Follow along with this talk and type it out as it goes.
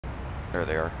There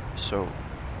they are. So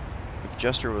if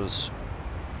Jester was,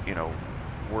 you know,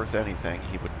 worth anything,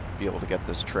 he would be able to get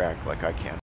this track like I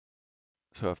can.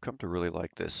 So I've come to really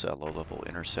like this low-level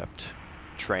intercept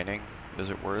training, as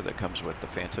it were, that comes with the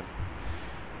Phantom.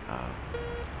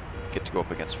 Get to go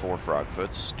up against 4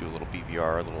 Frogfoots, do a little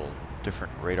BVR, a little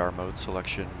different radar mode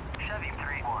selection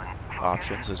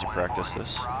options as you practice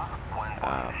this.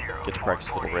 Get to practice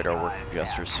a little radar work from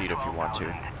Jester's seat if you want to.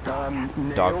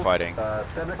 Dogfighting.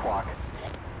 7 o'clock.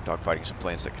 Dogfighting some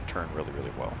planes that can turn really,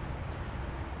 really well.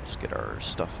 Let's get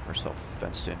ourselves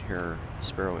fenced in here.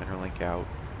 Sparrow interlink out.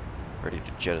 Ready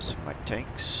to jettison my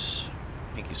tanks.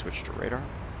 Pinky switch to radar.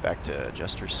 Back to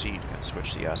Jester's seat and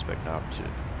switch the aspect knob to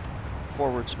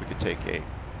forward so we could take a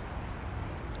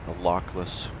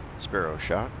lockless Sparrow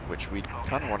shot, which we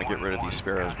kind of want to get rid of these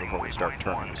Sparrows before we start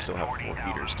turning. We still have 4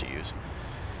 heaters to use.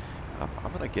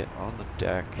 I'm going to get on the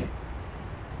deck.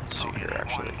 Let's see here,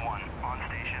 actually.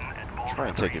 Try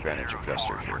and take advantage of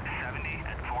Jester here.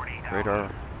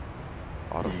 Radar,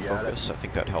 autofocus. I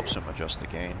think that helps him adjust the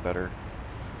gain better.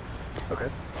 Okay.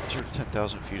 0 to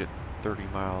 10,000 feet at 30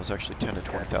 miles. Actually, 10 to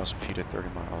 20,000 feet at 30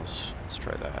 miles. Let's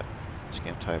try that.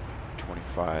 Scan type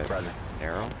 25. Roger.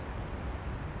 Narrow.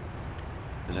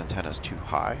 His antenna's too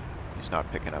high. He's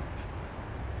not picking up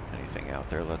anything out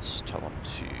there. Let's tell him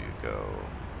to go.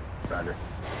 Roger.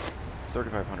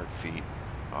 3,500 feet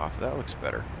off. That looks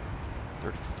better.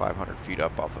 3,500 feet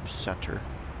up off of center.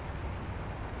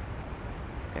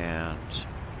 And,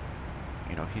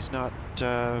 you know, he's not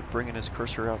bringing his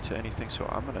cursor out to anything, so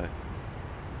I'm gonna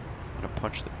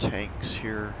punch the tanks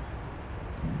here.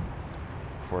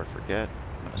 Before I forget,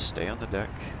 I'm gonna stay on the deck.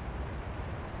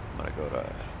 I'm gonna go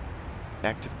to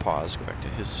active pause, go back to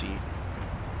his seat,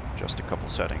 adjust a couple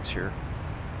settings here.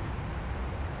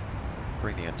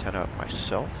 Bring the antenna up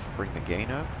myself, bring the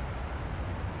gain up.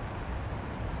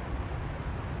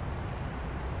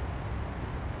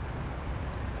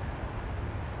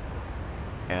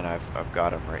 And I've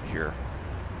got him right here.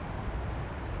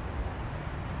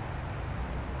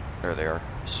 There they are.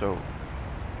 So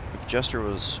if Jester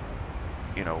was,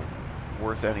 you know,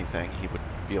 worth anything, he would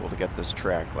be able to get this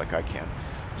track like I can.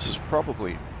 This is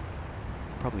probably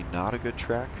not a good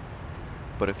track,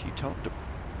 but if you tell him to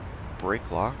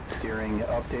brake lock, Steering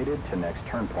updated to next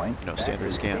turn point. you know,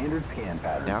 standard scan. Standard scan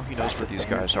pattern. Now he knows where these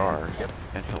guys scan. are, Yep.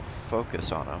 and he'll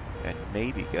focus on them and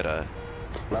maybe get a.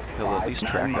 Left He'll at least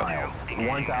track up.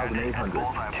 1,800.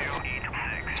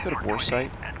 Let's go to boresight.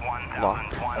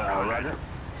 Lock. Roger.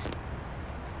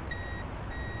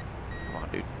 Come on,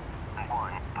 dude.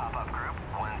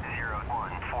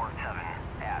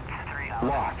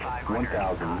 Lock.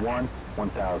 1,001,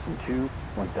 1,002,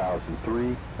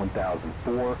 1,003,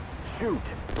 1,004. Shoot.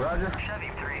 Roger.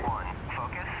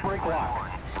 Break lock.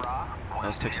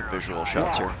 Let's take some visual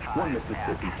shots here. 1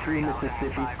 Mississippi, 2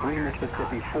 Mississippi, 3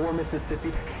 Mississippi, 4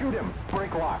 Mississippi. Shoot him.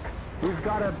 Break lock. We've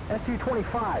got a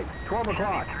SU-25, 12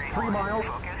 o'clock, 3 miles.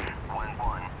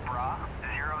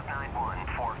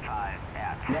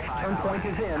 Next turn point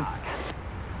is in.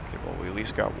 Okay, well, we at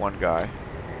least got one guy.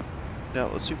 Now,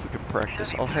 let's see if we can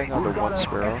practice. I'll hang on to We've got one a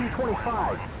Sparrow.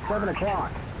 SU-25, 7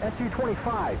 o'clock.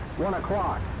 SU-25, 1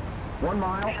 o'clock. 1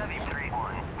 mile.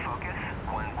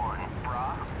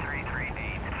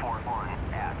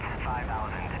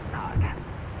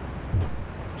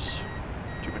 Oops.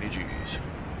 Too many G's.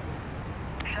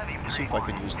 Let's see if I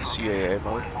can use the CAA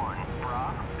mode.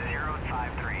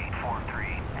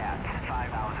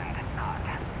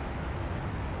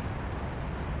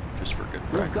 Just for good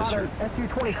We've practice got here. a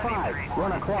SU-25,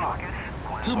 1 o'clock.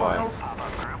 2 So miles.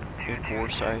 I'm in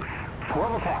boresight.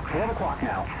 12 o'clock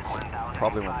now.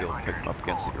 Probably won't be able to pick him up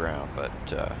against the ground, but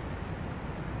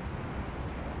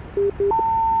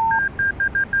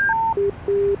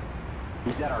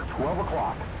He's at our 12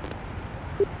 o'clock.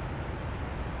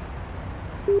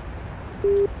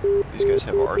 these guys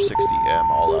have R60M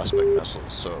all aspect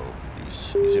missiles, so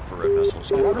these infrared missiles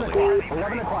can 11 really, o'clock.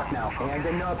 11 o'clock now. And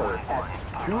another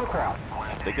at 2 o'clock.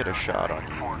 if they get a shot on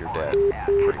you, you're dead,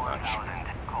 pretty much.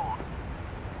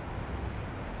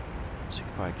 Let's see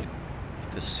if I can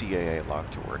get the CAA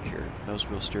lock to work here. Nose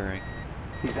wheel steering.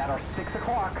 He's at our 6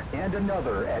 o'clock. And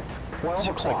another at 12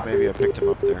 Seems o'clock. like maybe I picked him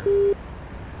up there. I don't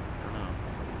know.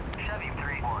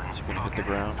 Is he gonna hit the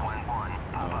ground? No.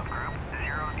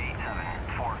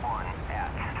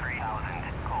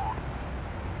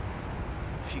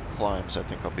 If he climbs, I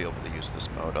think I'll be able to use this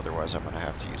mode. Otherwise, I'm gonna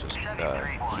have to use a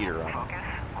heater on him.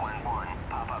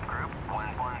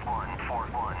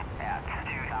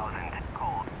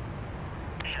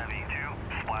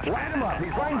 Light him up.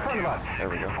 He's right in front of us. There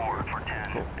we go.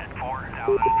 Cool.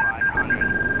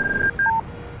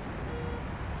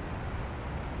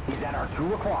 He's at our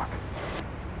 2 o'clock.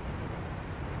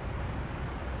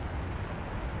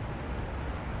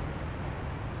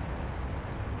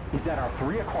 He's at our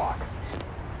 3 o'clock.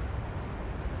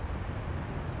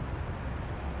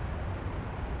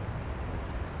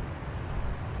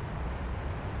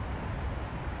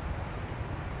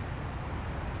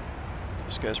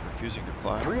 This guy's refusing to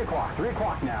climb. 3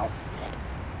 o'clock now.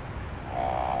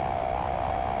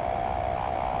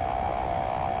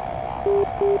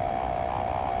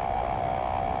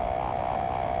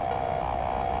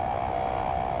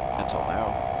 Until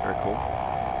now, very cool.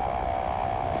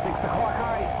 6 o'clock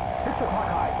high. 6 o'clock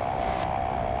high.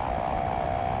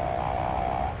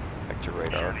 Back to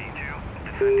radar.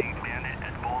 Descending bandit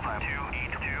at bullseye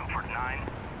 282 for 9.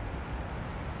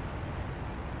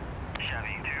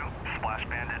 Chevy 2, splash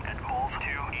bandit at bulls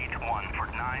 281 for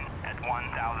 9 at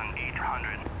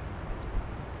 1,800.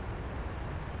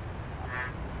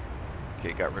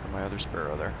 Okay, got rid of my other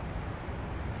sparrow there.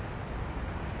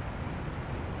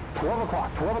 12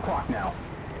 o'clock now.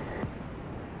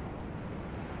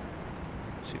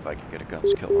 See if I can get a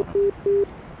guns kill on him.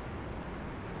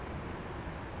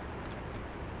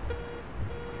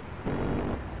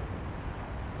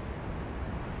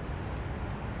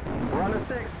 We're on the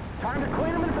 6. Time to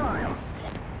clean him and fry him.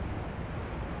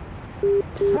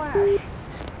 Splash.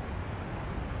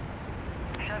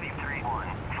 Chevy 3-1,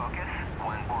 focus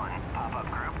 1-1, pop-up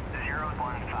group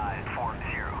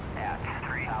 01540 at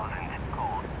 3,000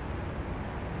 cold.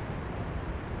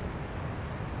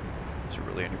 Is there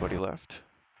really anybody left?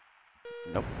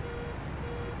 Nope.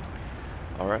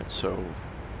 Alright, so,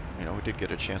 you know, we did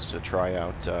get a chance to try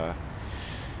out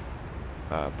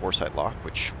boresight lock,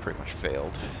 which pretty much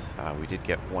failed. We did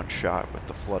get one shot with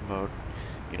the flood mode,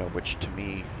 you know, which to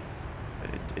me,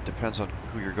 it depends on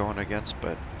who you're going against,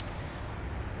 but,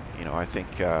 you know, I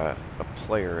think a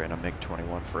player in a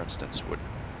MiG-21, for instance, would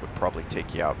probably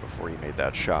take you out before you made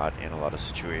that shot in a lot of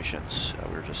situations.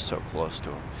 We were just so close to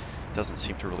him. Doesn't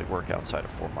seem to really work outside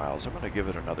of 4 miles. I'm going to give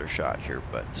it another shot here,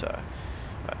 but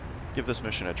give this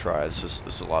mission a try. This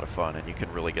is a lot of fun, and you can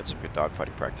really get some good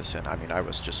dogfighting practice in. I mean, I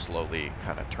was just slowly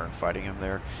kind of turn fighting him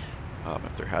there.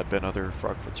 If there had been other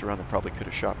Frogfoots around, they probably could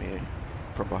have shot me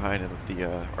from behind with the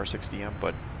R60M,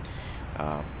 but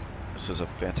this is a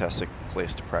fantastic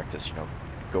place to practice, you know,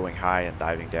 going high and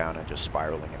diving down and just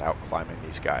spiraling and out climbing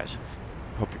these guys.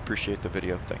 Hope you appreciate the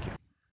video. Thank you.